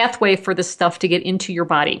another pathway for this stuff to get into your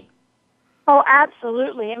body. Oh,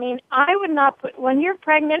 absolutely. I mean, I would not put, when you're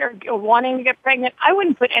pregnant or wanting to get pregnant, I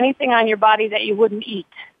wouldn't put anything on your body that you wouldn't eat.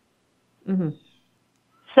 Mm-hmm.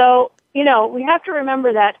 So, you know, we have to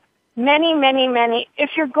remember that many, if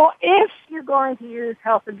you're going to use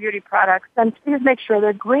health and beauty products, then please make sure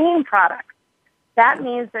they're green products. That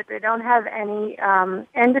means that they don't have any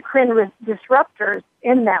endocrine disruptors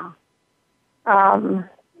in them,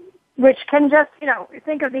 which can just, you know,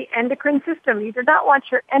 think of the endocrine system. You do not want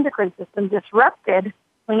your endocrine system disrupted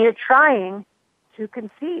when you're trying to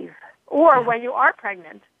conceive or when you are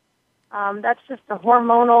pregnant. That's just a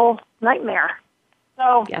hormonal nightmare.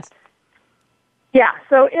 So, yes. Yeah,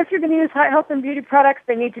 so if you're going to use health and beauty products,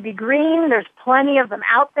 they need to be green. There's plenty of them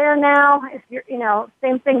out there now. If you're, you know,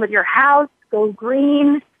 same thing with your house, go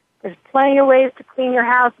green. There's plenty of ways to clean your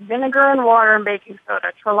house, vinegar and water and baking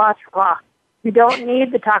soda, tra-la. You don't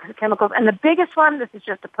need the toxic chemicals. And the biggest one, this is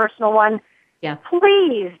just a personal one,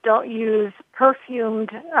 please don't use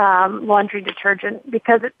perfumed laundry detergent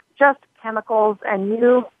because it's just chemicals and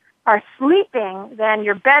you are sleeping, then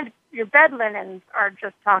your bed linens are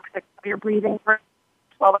just toxic. You're breathing for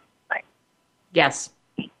 12 hours a night. Yes.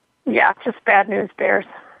 Yeah, just bad news bears.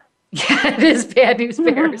 Yeah, it is bad news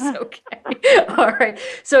bears. Okay. All right.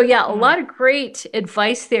 So, yeah, a lot of great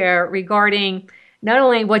advice there regarding not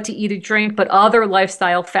only what to eat or drink, but other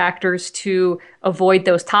lifestyle factors to avoid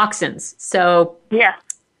those toxins. So, yeah,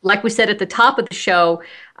 like we said at the top of the show,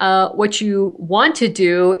 what you want to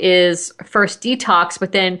do is first detox,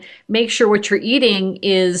 but then make sure what you're eating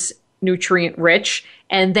is nutrient rich,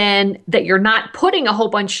 and then that you're not putting a whole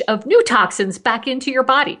bunch of new toxins back into your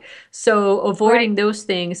body. So avoiding those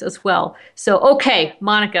things as well. So, okay,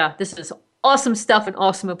 Monica, this is awesome stuff and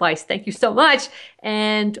awesome advice. Thank you so much.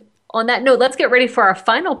 And on that note, let's get ready for our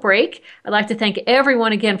final break. I'd like to thank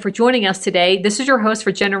everyone again for joining us today. This is your host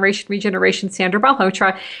for Generation Regeneration, Sandra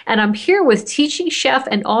Malhotra, and I'm here with teaching chef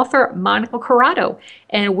and author Monica Corrado.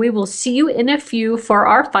 And we will see you in a few for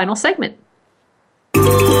our final segment.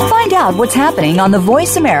 Find out what's happening on the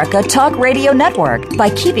Voice America Talk Radio Network by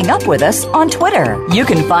keeping up with us on Twitter. You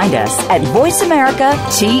can find us at Voice America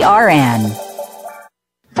TRN.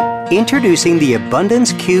 Introducing the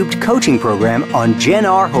Abundance Cubed coaching program on Gen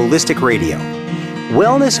R Holistic Radio.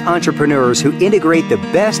 Wellness entrepreneurs who integrate the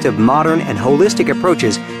best of modern and holistic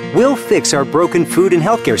approaches will fix our broken food and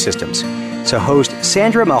healthcare systems. So host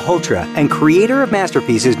Sandra Malhotra and creator of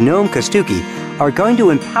masterpieces Noam Kostuki are going to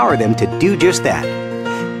empower them to do just that.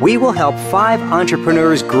 We will help 5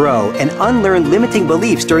 entrepreneurs grow and unlearn limiting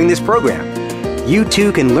beliefs during this program. You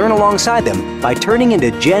too can learn alongside them by turning into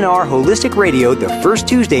Gen R Holistic Radio the first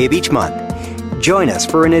Tuesday of each month. Join us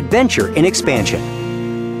for an adventure in expansion.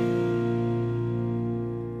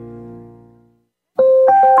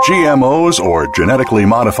 GMOs, or genetically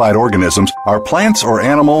modified organisms, are plants or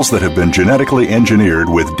animals that have been genetically engineered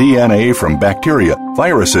with DNA from bacteria,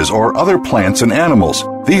 viruses, or other plants and animals.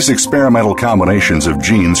 These experimental combinations of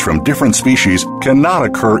genes from different species cannot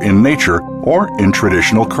occur in nature or in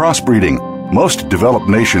traditional crossbreeding. Most developed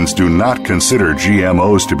nations do not consider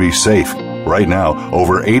GMOs to be safe. Right now,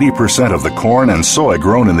 over 80% of the corn and soy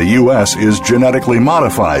grown in the U.S. is genetically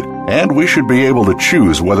modified, and we should be able to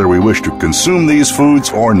choose whether we wish to consume these foods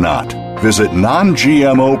or not. Visit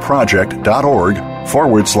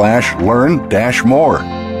nongmoproject.org/learn-more.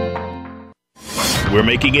 We're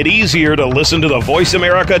making it easier to listen to the Voice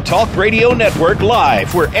America Talk Radio Network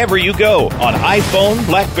live wherever you go on iPhone,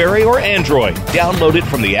 BlackBerry, or Android. Download it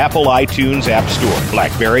from the Apple iTunes App Store,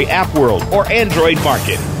 BlackBerry App World, or Android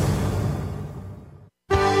Market.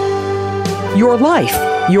 Your life,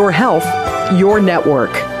 your health, your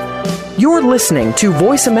network. You're listening to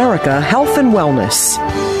Voice America Health and Wellness.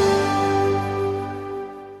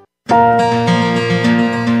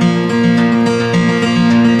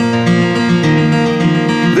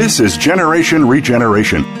 This is Generation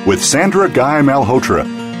Regeneration with Sandra Guy Malhotra.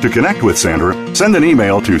 To connect with Sandra, send an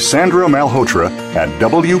email to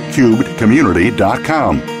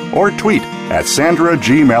sandramalhotra@wcubedcommunity.com or tweet at Sandra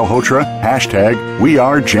G. Malhotra,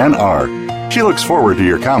 #WeAreGenR. She looks forward to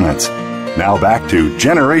your comments. Now back to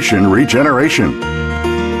Generation Regeneration.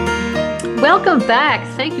 Welcome back.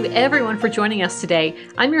 Thank you everyone for joining us today.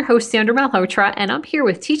 I'm your host, Sandra Malhotra, and I'm here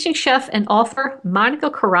with teaching chef and author Monica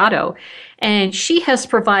Corrado. And she has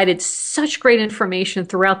provided such great information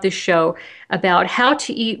throughout this show about how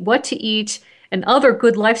to eat, what to eat, and other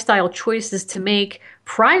good lifestyle choices to make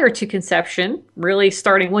prior to conception, really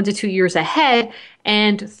starting 1 to 2 years ahead,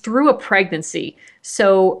 and through a pregnancy.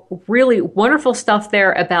 So really wonderful stuff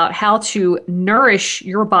there about how to nourish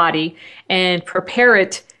your body and prepare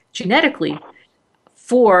it genetically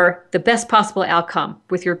for the best possible outcome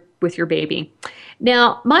with your baby.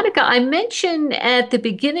 Now, Monica, I mentioned at the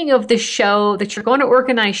beginning of the show that you're going to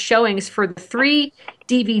organize showings for the 3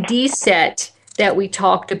 DVD set that we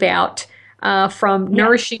talked about from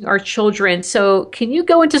Nourishing Our Children. So can you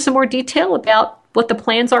go into some more detail about what the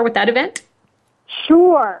plans are with that event?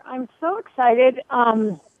 Sure. I'm so excited.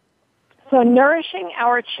 So Nourishing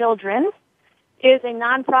Our Children is a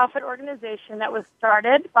nonprofit organization that was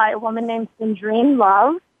started by a woman named Sandrine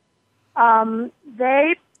Love.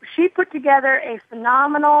 She put together a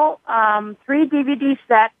phenomenal 3 DVD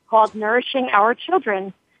set called Nourishing Our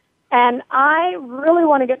Children. And I really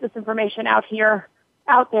want to get this information out there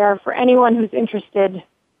for anyone who's interested.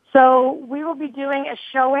 So we will be doing a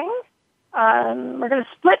showing. We're going to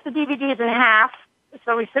split the DVDs in half,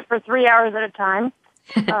 so we sit for 3 hours at a time.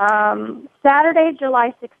 Saturday,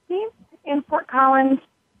 July 16th in Fort Collins,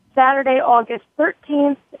 Saturday, August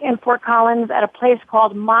 13th in Fort Collins at a place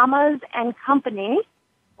called Mama's and Company,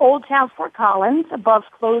 Old Town Fort Collins, above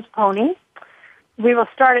Closed Pony. We will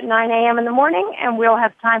start at 9 a.m. in the morning, and we'll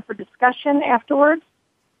have time for discussion afterwards.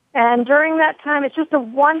 And during that time, it's just a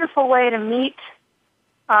wonderful way to meet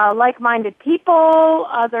like-minded people,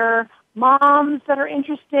 other moms that are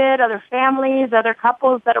interested, other families, other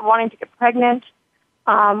couples that are wanting to get pregnant.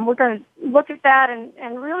 We're going to look at that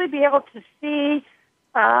and really be able to see.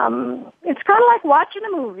 It's kind of like watching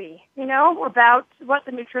a movie, about what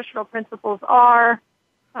the nutritional principles are,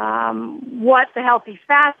 what the healthy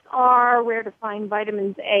fats are, where to find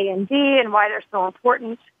vitamins A and D, and why they're so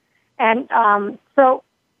important. And so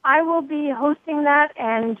I will be hosting that,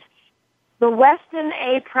 and the Weston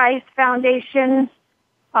A. Price Foundation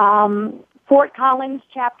Fort Collins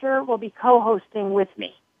chapter will be co-hosting with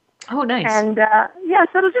me. Oh, nice. And,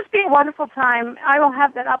 so it'll just be a wonderful time. I will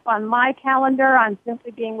have that up on my calendar on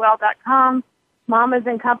simplybeingwell.com. Mamas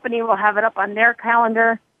and Company will have it up on their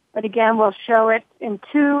calendar. But again, we'll show it in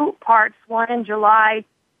 2 parts, one in July,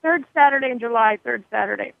 3rd Saturday in July, 3rd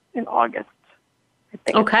Saturday in August. I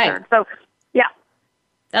think okay. It's 3rd. So, yeah.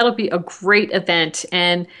 That'll be a great event.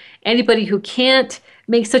 And anybody who can't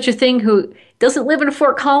make such a thing, who doesn't live in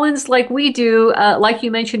Fort Collins like we do, like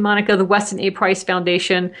you mentioned, Monica, the Weston A. Price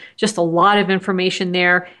Foundation, just a lot of information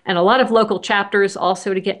there and a lot of local chapters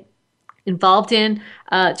also to get involved in.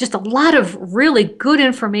 Just a lot of really good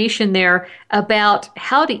information there about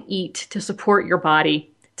how to eat to support your body,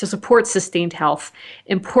 to support sustained health.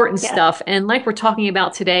 Important stuff. And like we're talking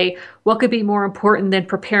about today, what could be more important than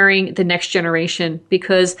preparing the next generation?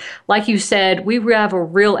 Because like you said, we have a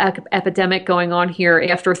real epidemic going on here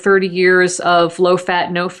after 30 years of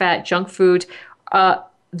low-fat, no-fat junk food.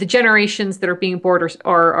 The generations that are being born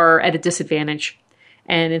are at a disadvantage.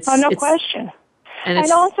 And it's question.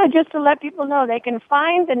 And also, just to let people know, they can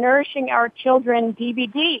find the Nourishing Our Children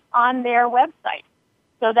DVD on their website.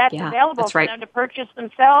 So that's available for them to purchase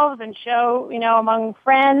themselves and show, among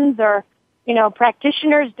friends or,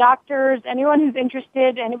 practitioners, doctors, anyone who's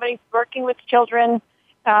interested, anybody who's working with children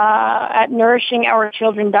at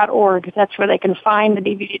nourishingourchildren.org. That's where they can find the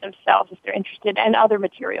DVD themselves if they're interested, and other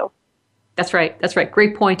materials. That's right.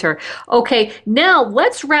 Great pointer. Okay, now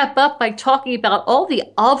let's wrap up by talking about all the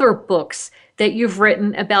other books that you've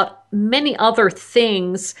written about many other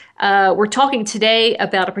things. We're talking today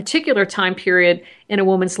about a particular time period in a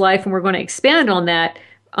woman's life, and we're going to expand on that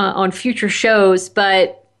on future shows.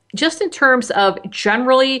 But just in terms of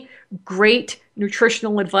generally great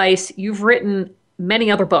nutritional advice, you've written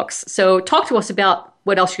many other books. So talk to us about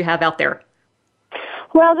what else you have out there.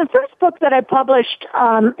 Well, the first book that I published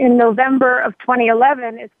in November of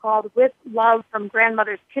 2011 is called With Love from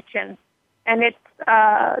Grandmother's Kitchen. And it's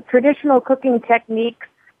traditional cooking techniques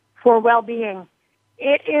for well-being.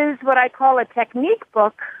 It is what I call a technique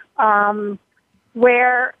book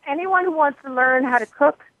where anyone who wants to learn how to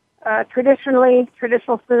cook traditional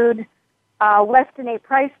food, Weston A.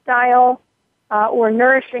 Price style, or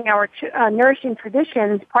Nourishing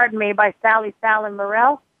Traditions, by Sally Fallon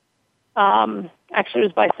Morell. Actually, it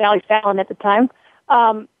was by Sally Fallon at the time.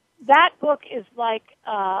 That book is like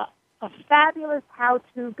a fabulous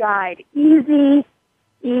how-to guide. Easy.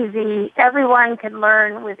 Everyone can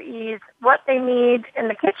learn with ease what they need in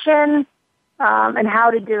the kitchen and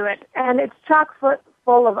how to do it. And it's chock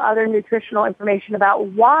full of other nutritional information about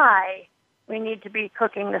why we need to be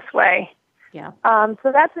cooking this way. Yeah.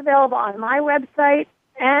 So that's available on my website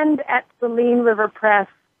and at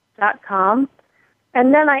SelineRiverPress.com.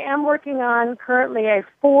 And then I am working on currently a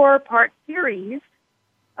 4-part series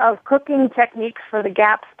of cooking techniques for the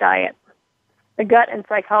GAPS diet, the Gut and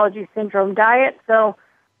Psychology Syndrome diet. So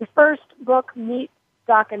the first book, Meat,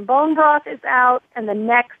 Stock, and Bone Broth, is out, and the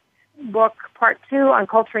next book, Part 2, on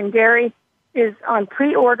culturing dairy, is on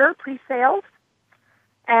pre-sales.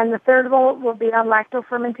 And the third one will be on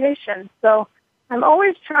lactofermentation. So I'm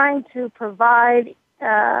always trying to provide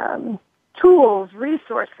tools,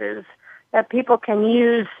 resources that people can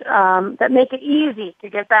use that make it easy to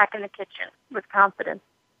get back in the kitchen with confidence.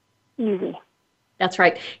 Easy. That's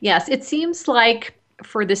right. Yes, it seems like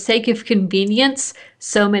for the sake of convenience,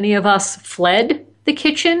 so many of us fled the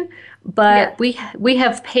kitchen, but we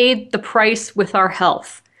have paid the price with our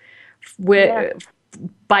health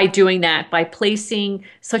by doing that, by placing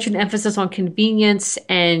such an emphasis on convenience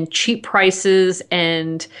and cheap prices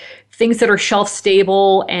and things that are shelf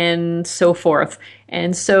stable and so forth.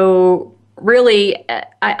 And so really,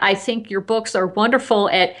 I think your books are wonderful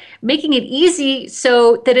at making it easy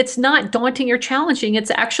so that it's not daunting or challenging. It's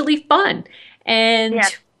actually fun. And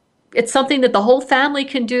it's something that the whole family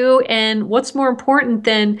can do. And what's more important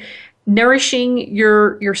than nourishing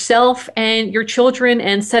yourself and your children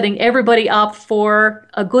and setting everybody up for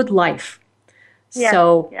a good life?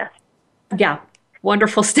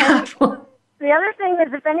 Wonderful stuff. The other thing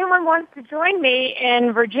is, if anyone wants to join me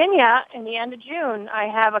in Virginia in the end of June, I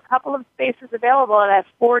have a couple of spaces available at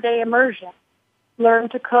a 4-day immersion. Learn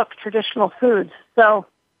to cook traditional foods. So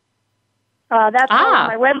that's on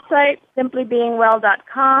my website,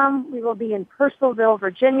 simplybeingwell.com. We will be in Purcellville,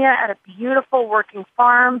 Virginia, at a beautiful working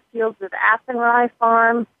farm, Fields of Athenry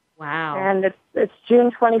Farm. Wow. And it's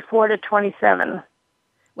June 24 to 27.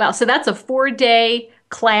 Wow, so that's a 4-day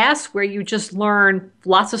class where you just learn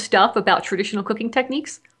lots of stuff about traditional cooking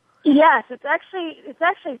techniques? Yes, it's actually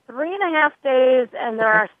 3.5 days, and there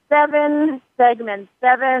are 7 segments,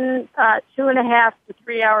 7 2.5 to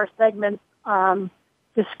 3 hour segments,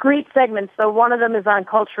 discrete segments. So one of them is on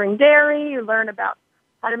culturing dairy. You learn about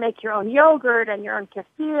how to make your own yogurt and your own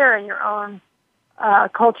kefir and your own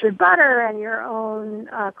cultured butter and your own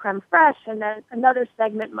creme fraiche. And then another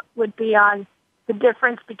segment would be on the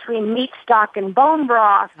difference between meat, stock, and bone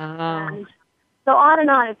broth, and so on and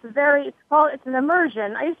on. It's an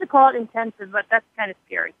immersion. I used to call it intensive, but that's kind of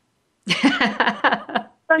scary.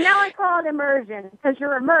 So now I call it immersion because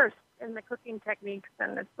you're immersed in the cooking techniques,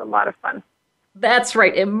 and it's a lot of fun. That's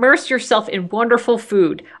right. Immerse yourself in wonderful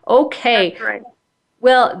food. Okay. That's right.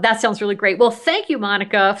 Well, that sounds really great. Well, thank you,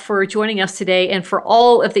 Monica, for joining us today and for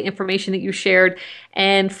all of the information that you shared.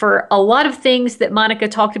 And for a lot of things that Monica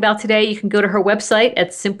talked about today, you can go to her website at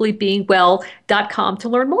simplybeingwell.com to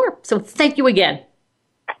learn more. So thank you again.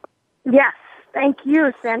 Yes. Thank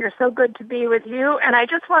you, Sandra. So good to be with you. And I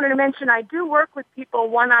just wanted to mention I do work with people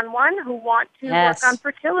one-on-one who want to work on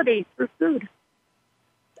fertility through food.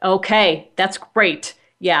 Okay. That's great.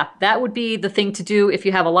 Yeah, that would be the thing to do if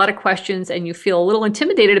you have a lot of questions and you feel a little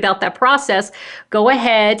intimidated about that process. Go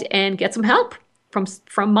ahead and get some help from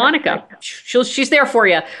Monica. She's there for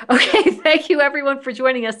you. Okay, thank you everyone for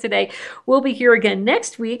joining us today. We'll be here again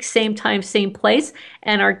next week, same time, same place,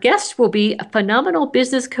 and our guest will be a phenomenal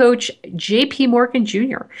business coach, J.P. Morgan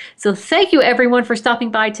Jr. So thank you everyone for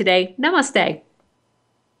stopping by today. Namaste.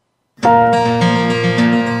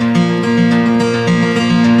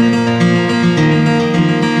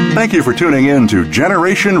 Thank you for tuning in to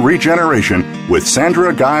Generation Regeneration with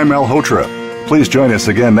Sandra Guy Malhotra. Please join us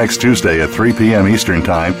again next Tuesday at 3 p.m. Eastern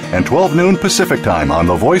Time and 12 noon Pacific Time on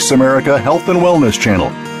the Voice America Health and Wellness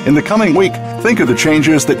Channel. In the coming week, think of the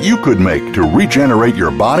changes that you could make to regenerate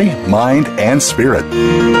your body, mind, and spirit.